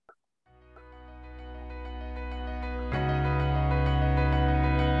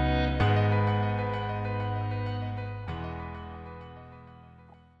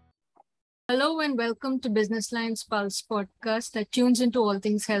Hello and welcome to Business Lines Pulse podcast that tunes into all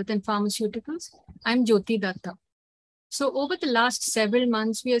things health and pharmaceuticals. I'm Jyoti Datta. So over the last several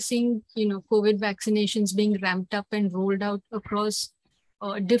months, we are seeing, COVID vaccinations being ramped up and rolled out across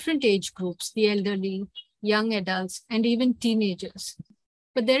different age groups, the elderly, young adults, and even teenagers.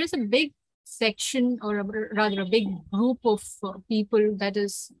 But there is a big section, or rather a big group of people that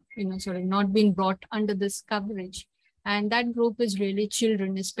is, sort of not being brought under this coverage. And that group is really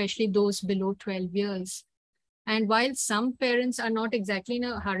children, especially those below 12 years. And while some parents are not exactly in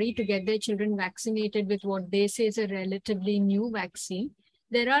a hurry to get their children vaccinated with what they say is a relatively new vaccine,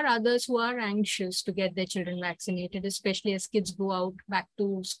 there are others who are anxious to get their children vaccinated, especially as kids go out back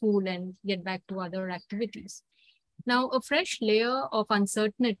to school and get back to other activities. Now, a fresh layer of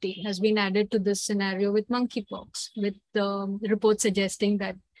uncertainty has been added to this scenario with monkeypox, with reports suggesting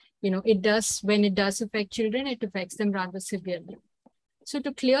that when it does affect children, it affects them rather severely. So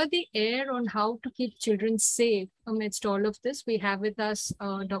to clear the air on how to keep children safe amidst all of this, we have with us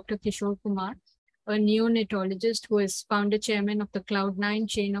Dr. Kishore Kumar, a neonatologist who is founder chairman of the Cloud9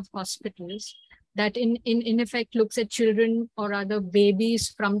 chain of hospitals that in effect looks at children or other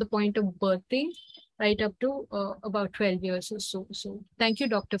babies from the point of birthing right up to about 12 years or so. So thank you,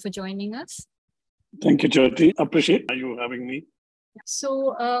 doctor, for joining us. Thank you, Jyoti. Appreciate you having me.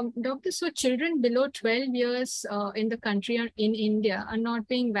 So, doctor, so children below 12 years in the country or in India are not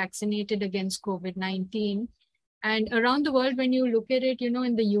being vaccinated against COVID-19. And around the world, when you look at it,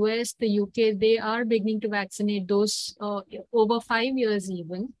 in the US, the UK, they are beginning to vaccinate those over 5 years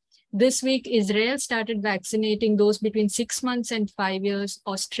even. This week, Israel started vaccinating those between 6 months and 5 years.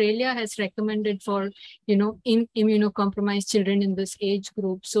 Australia has recommended for, immunocompromised children in this age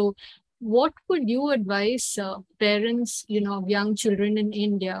group. So what would you advise parents, of young children in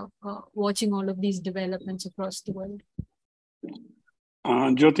India watching all of these developments across the world?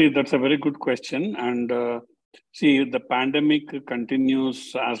 Jyoti, that's a very good question. And see, the pandemic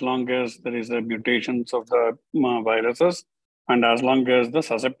continues as long as there is a mutations of the viruses and as long as the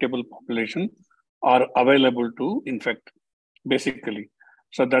susceptible population are available to infect, basically.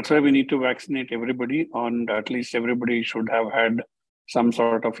 So that's why we need to vaccinate everybody, and at least everybody should have had some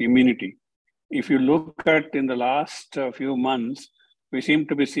sort of immunity. If you look at in the last few months, we seem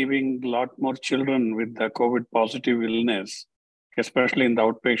to be seeing a lot more children with the COVID positive illness, especially in the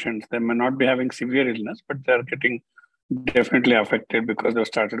outpatients. They may not be having severe illness, but they're getting definitely affected because they've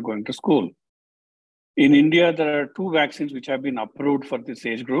started going to school. In India, there are two vaccines which have been approved for this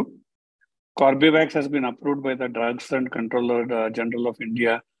age group. Corbevax has been approved by the Drugs and Controller General of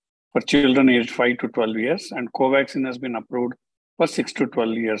India for children aged 5 to 12 years, and Covaxin has been approved for 6 to 12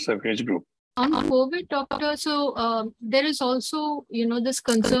 years of age group. On COVID, doctor, so there is also, this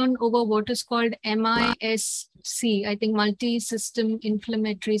concern over what is called MIS-C, I think multi-system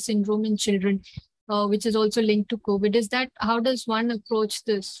inflammatory syndrome in children, which is also linked to COVID. How does one approach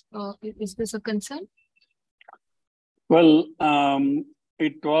this? Is this a concern? Well,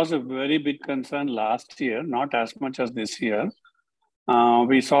 it was a very big concern last year, not as much as this year.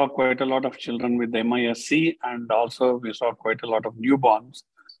 We saw quite a lot of children with MIS-C, and also we saw quite a lot of newborns,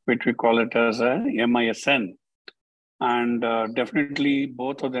 which we call it as a MISN. And definitely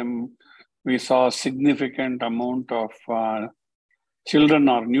both of them, we saw a significant amount of children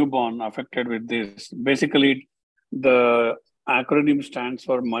or newborn affected with this. Basically, the acronym stands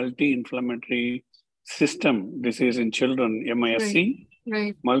for multi-inflammatory system disease in children, MIS-C,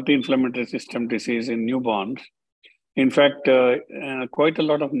 right. Multi-inflammatory system disease in newborns. In fact, quite a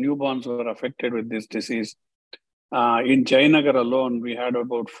lot of newborns were affected with this disease. In Jayanagar alone, we had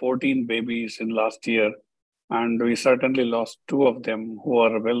about 14 babies in last year, and we certainly lost 2 of them who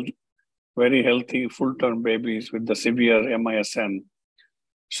are very healthy full-term babies with the severe MISN.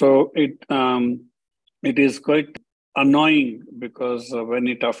 So it is quite annoying because when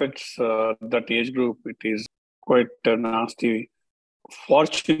it affects that age group, it is quite nasty.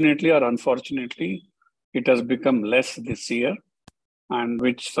 Fortunately or unfortunately, it has become less this year, and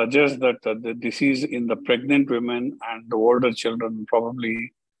which suggests that the disease in the pregnant women and the older children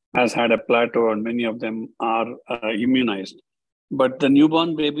probably has had a plateau, and many of them are immunized. But the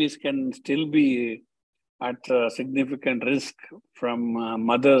newborn babies can still be at significant risk from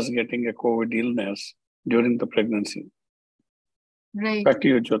mothers getting a COVID illness during the pregnancy. Right. Back to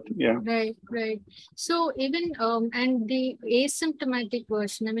you, Jyoti. Yeah. Right. So even, and the asymptomatic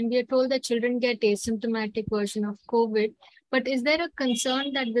version, I mean, we are told that children get asymptomatic version of COVID, but is there a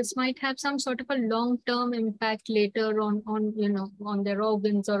concern that this might have some sort of a long-term impact later on their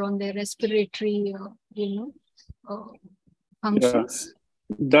organs or on their respiratory, functions?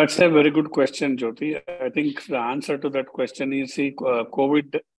 Yeah. That's a very good question, Jyoti. I think the answer to that question is,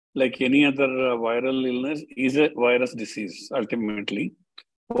 COVID like any other viral illness, is a virus disease ultimately.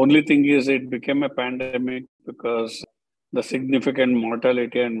 Only thing is it became a pandemic because the significant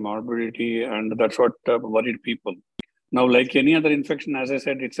mortality and morbidity, and that's what worried people. Now, like any other infection, as I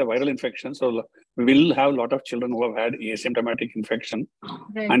said, it's a viral infection. So we will have a lot of children who have had asymptomatic infection.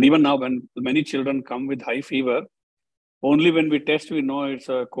 Right. And even now, when many children come with high fever, only when we test, we know it's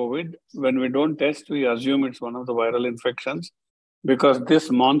a COVID. When we don't test, we assume it's one of the viral infections, because this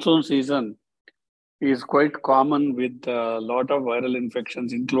monsoon season is quite common with a lot of viral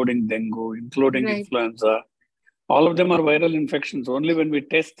infections, including dengue, including Right. influenza. All of them are viral infections. Only when we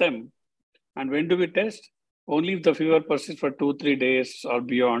test them. And when do we test? Only if the fever persists for 2-3 days or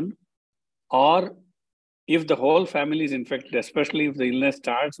beyond, or if the whole family is infected, especially if the illness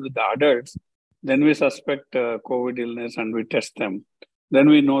starts with the adults, then we suspect COVID illness and we test them. Then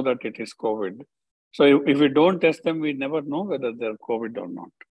we know that it is COVID. So if we don't test them, we never know whether they're COVID or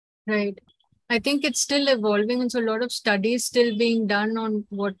not. Right. I think it's still evolving, and so a lot of studies still being done on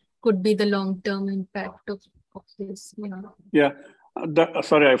what could be the long-term impact of this. Yeah.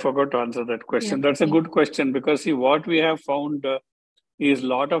 Sorry, I forgot to answer that question. Yeah, That's a yeah. good question, because see, what we have found is a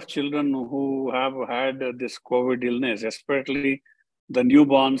lot of children who have had this COVID illness, especially the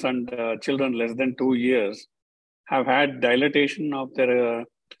newborns and children less than 2 years, have had dilatation of their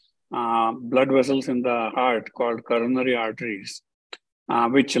blood vessels in the heart called coronary arteries,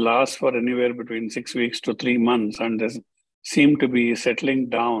 which lasts for anywhere between 6 weeks to 3 months, and they seem to be settling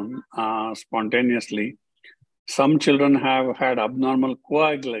down spontaneously. Some children have had abnormal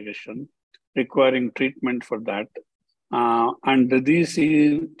coagulation, requiring treatment for that. And these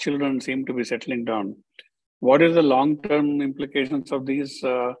children seem to be settling down. What is the long-term implications of these?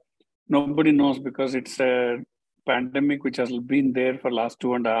 Nobody knows, because it's a pandemic which has been there for the last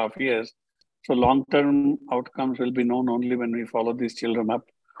 2.5 years. So long-term outcomes will be known only when we follow these children up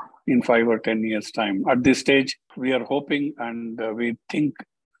in 5 or 10 years' time. At this stage, we are hoping and we think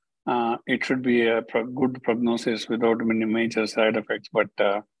it should be a good prognosis without many major side effects, but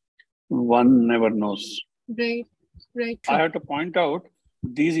one never knows. Right. Right. I have to point out,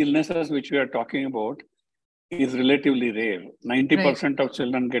 these illnesses which we are talking about is relatively rare. 90% of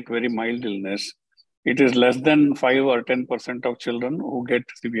children get very mild illness. It is less than 5 or 10% of children who get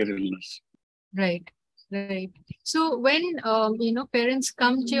severe illness. Right. Right. So when parents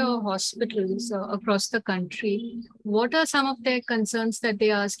come to your hospitals across the country, what are some of their concerns that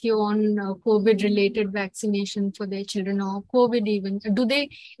they ask you on COVID-related vaccination for their children, or COVID even?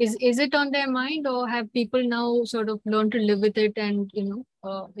 Is it on their mind, or have people now sort of learned to live with it, and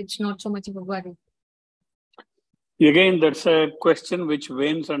it's not so much of a worry? Again, that's a question which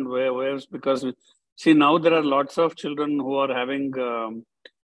wanes and waves, because see, now there are lots of children who are having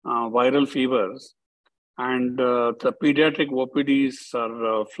viral fevers. And the pediatric OPDs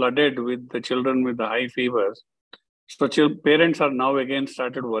are flooded with the children with the high fevers. So parents are now again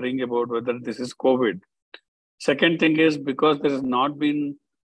started worrying about whether this is COVID. Second thing is, because there has not been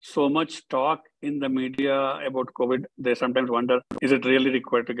so much talk in the media about COVID, they sometimes wonder, is it really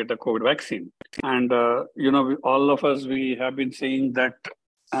required to get a COVID vaccine? And, all of us, we have been saying that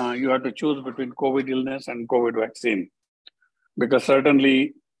you have to choose between COVID illness and COVID vaccine. Because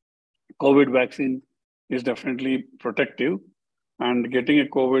certainly COVID vaccine is definitely protective, and getting a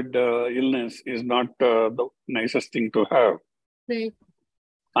COVID illness is not the nicest thing to have. Right.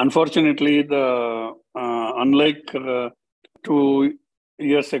 Unfortunately, unlike 2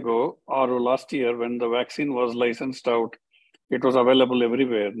 years ago or last year, when the vaccine was licensed out, it was available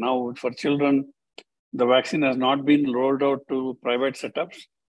everywhere. Now, for children, the vaccine has not been rolled out to private setups.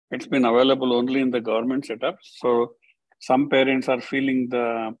 It's been available only in the government setups. So some parents are feeling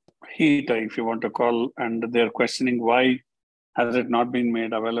the heat, if you want to call, and they're questioning why has it not been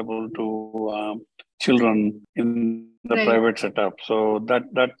made available to children in the private setup. So that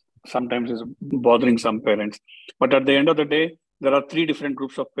sometimes is bothering some parents. But at the end of the day, there are 3 different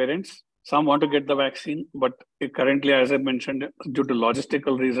groups of parents. Some want to get the vaccine, but currently, as I mentioned, due to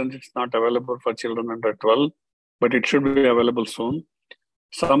logistical reasons, it's not available for children under 12, but it should be available soon.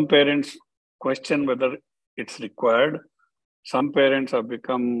 Some parents question whether it's required. Some parents have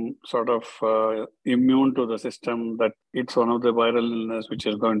become sort of immune to the system, that it's one of the viral illness which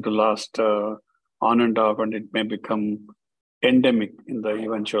is going to last on and off, and it may become endemic in the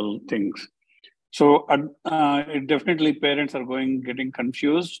eventual things. So definitely parents are getting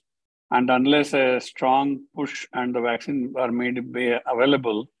confused, and unless a strong push and the vaccine are made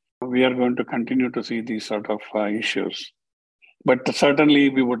available, we are going to continue to see these sort of issues. But certainly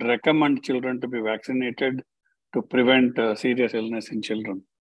we would recommend children to be vaccinated to prevent serious illness in children.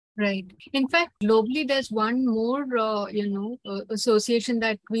 Right. In fact, globally, there's one more, association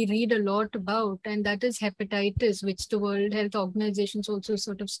that we read a lot about, and that is hepatitis, which the World Health Organization is also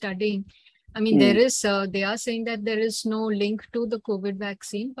sort of studying. I mean, they are saying that there is no link to the COVID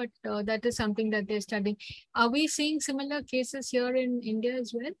vaccine, but that is something that they're studying. Are we seeing similar cases here in India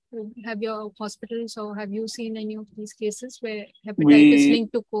as well? Have your hospitals or have you seen any of these cases where hepatitis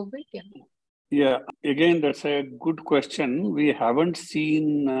linked to COVID? Yeah. Yeah, again, that's a good question. We haven't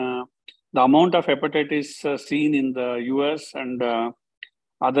seen the amount of hepatitis seen in the US and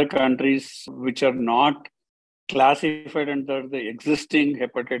other countries which are not classified under the existing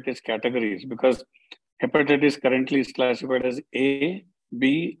hepatitis categories, because hepatitis currently is classified as A,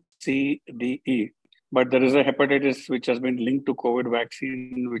 B, C, D, E. But there is a hepatitis which has been linked to COVID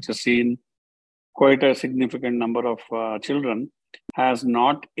vaccine, which has seen quite a significant number of children, has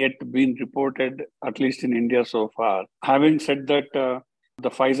not yet been reported, at least in India so far. Having said that, the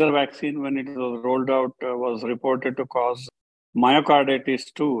Pfizer vaccine, when it was rolled out, was reported to cause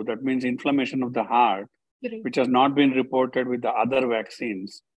myocarditis too. That means inflammation of the heart, which has not been reported with the other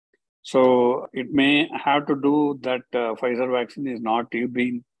vaccines. So it may have to do that Pfizer vaccine is not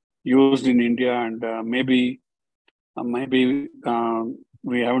being used in India, and maybe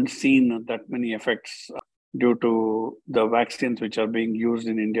we haven't seen that many effects due to the vaccines which are being used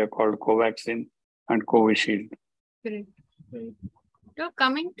in India called Covaxin and Covishield. Correct. So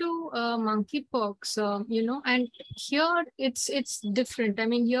coming to monkeypox, and here it's different. I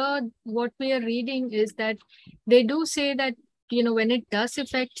mean, here what we are reading is that they do say that, when it does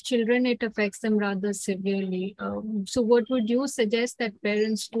affect children, it affects them rather severely. So what would you suggest that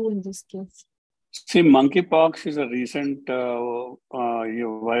parents do in this case? See, monkeypox is a recent viral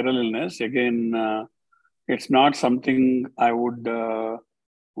illness. Again, it's not something I would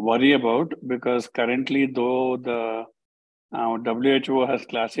worry about, because currently, though the WHO has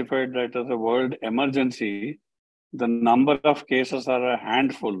classified that as a world emergency, the number of cases are a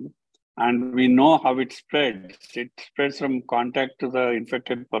handful, and we know how it spreads. It spreads from contact to the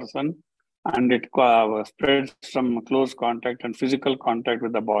infected person, and it spreads from close contact and physical contact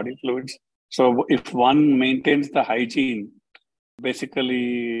with the body fluids. So if one maintains the hygiene,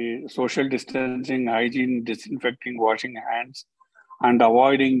 basically social distancing, hygiene, disinfecting, washing hands, and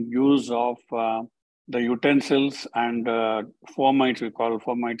avoiding use of the utensils and fomites, we call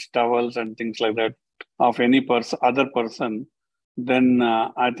fomites, towels and things like that, of any other person, then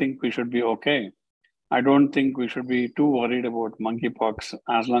I think we should be okay. I don't think we should be too worried about monkeypox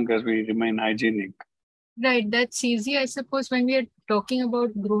as long as we remain hygienic. Right, that's easy, I suppose, when we are talking about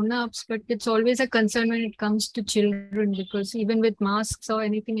grown-ups, but it's always a concern when it comes to children, because even with masks or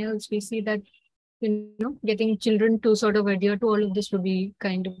anything else, we see that, getting children to sort of adhere to all of this would be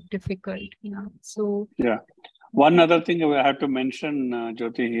kind of difficult. Yeah. So yeah. One other thing I have to mention,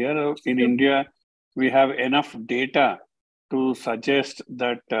 Jyoti, here in India, we have enough data to suggest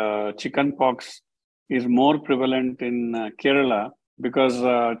that chickenpox is more prevalent in Kerala, because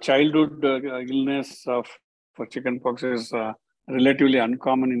childhood illness for chickenpox is relatively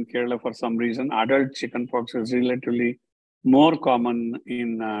uncommon in Kerala for some reason. Adult chickenpox is relatively more common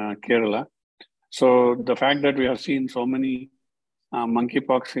in Kerala. So the fact that we have seen so many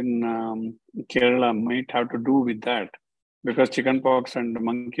monkeypox in Kerala might have to do with that, because chickenpox and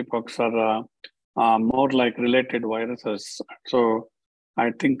monkeypox are more like related viruses. So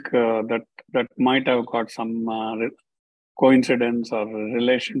I think that might have got some coincidence or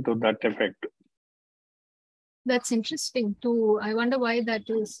relation to that effect. That's interesting too. I wonder why that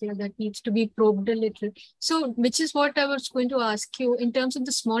is. Yeah, that needs to be probed a little. So, which is what I was going to ask you in terms of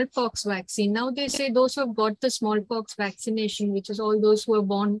the smallpox vaccine. Now they say those who have got the smallpox vaccination, which is all those who were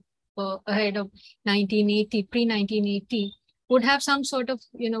born ahead of 1980, pre-1980, would have some sort of,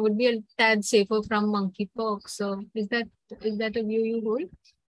 would be a tad safer from monkeypox. So, is that a view you hold?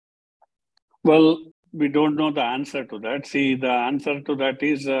 Well, we don't know the answer to that. See, the answer to that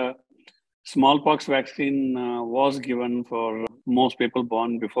is smallpox vaccine was given for most people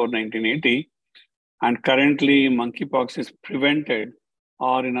born before 1980. And currently, monkeypox is prevented,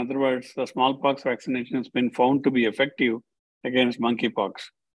 or in other words, the smallpox vaccination has been found to be effective against monkeypox.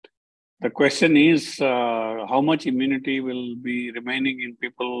 The question is how much immunity will be remaining in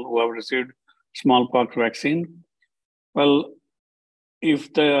people who have received smallpox vaccine? Well,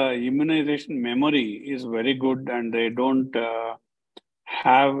 if the immunization memory is very good and they don't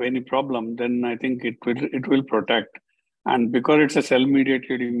have any problem, then I think it will protect. And because it's a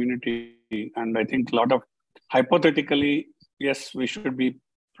cell-mediated immunity, and I think a lot of hypothetically, yes, we should be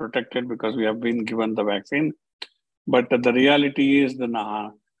protected because we have been given the vaccine. But the reality is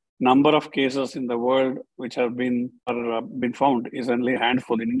the number of cases in the world which have been found is only a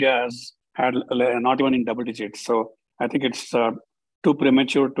handful. India has had not even in double digits. So I think it's too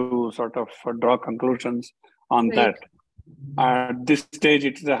premature to sort of draw conclusions on that. At this stage,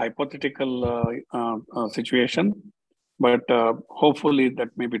 it's a hypothetical situation, but hopefully that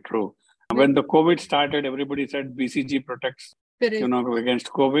may be true. When the COVID started, everybody said BCG protects, against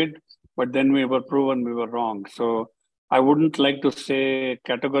COVID, but then we were proven we were wrong. So I wouldn't like to say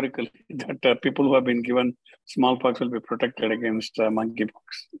categorically that people who have been given smallpox will be protected against monkeypox.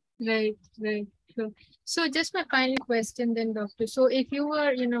 Right. Sure. So just my final question then, Doctor. So if you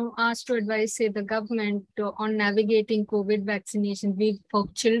were, asked to advise, say, the government on navigating COVID vaccination for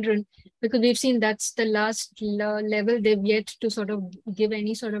children, because we've seen that's the last level they've yet to sort of give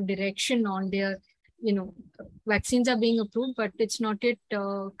any sort of direction on their, vaccines are being approved, but it's not yet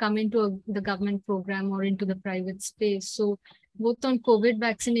come into the government program or into the private space. So both on COVID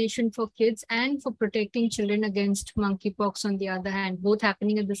vaccination for kids and for protecting children against monkeypox on the other hand, both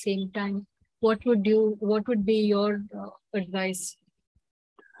happening at the same time. What would be your advice?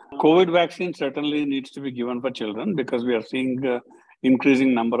 COVID vaccine certainly needs to be given for children because we are seeing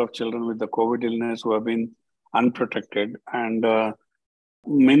increasing number of children with the COVID illness who have been unprotected. And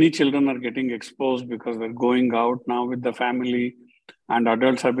many children are getting exposed because they're going out now with the family, and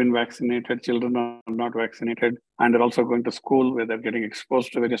adults have been vaccinated, children are not vaccinated, and they're also going to school where they're getting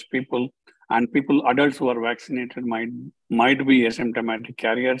exposed to various people. And adults who are vaccinated might be asymptomatic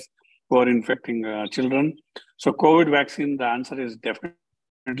carriers who are infecting children. So COVID vaccine, the answer is definitely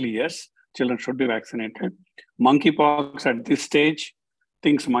yes. Children should be vaccinated. Monkeypox at this stage,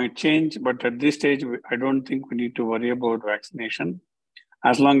 things might change, but at this stage, I don't think we need to worry about vaccination.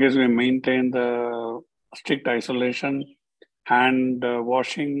 As long as we maintain the strict isolation, hand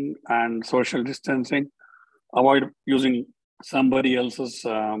washing and social distancing, avoid using somebody else's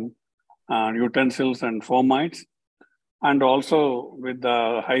utensils and fomites. And also with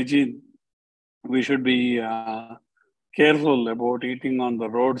the hygiene, we should be careful about eating on the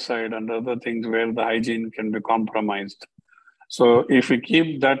roadside and other things where the hygiene can be compromised. So if we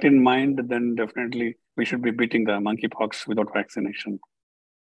keep that in mind, then definitely we should be beating the monkeypox without vaccination.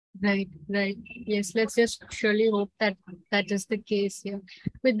 Right. Yes, let's just surely hope that is the case here.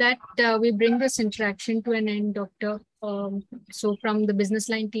 With that, we bring this interaction to an end, Doctor. So from the Business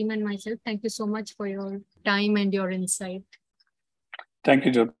Line team and myself, thank you so much for your time and your insight. Thank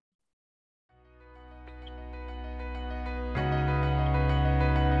you, Jyoti.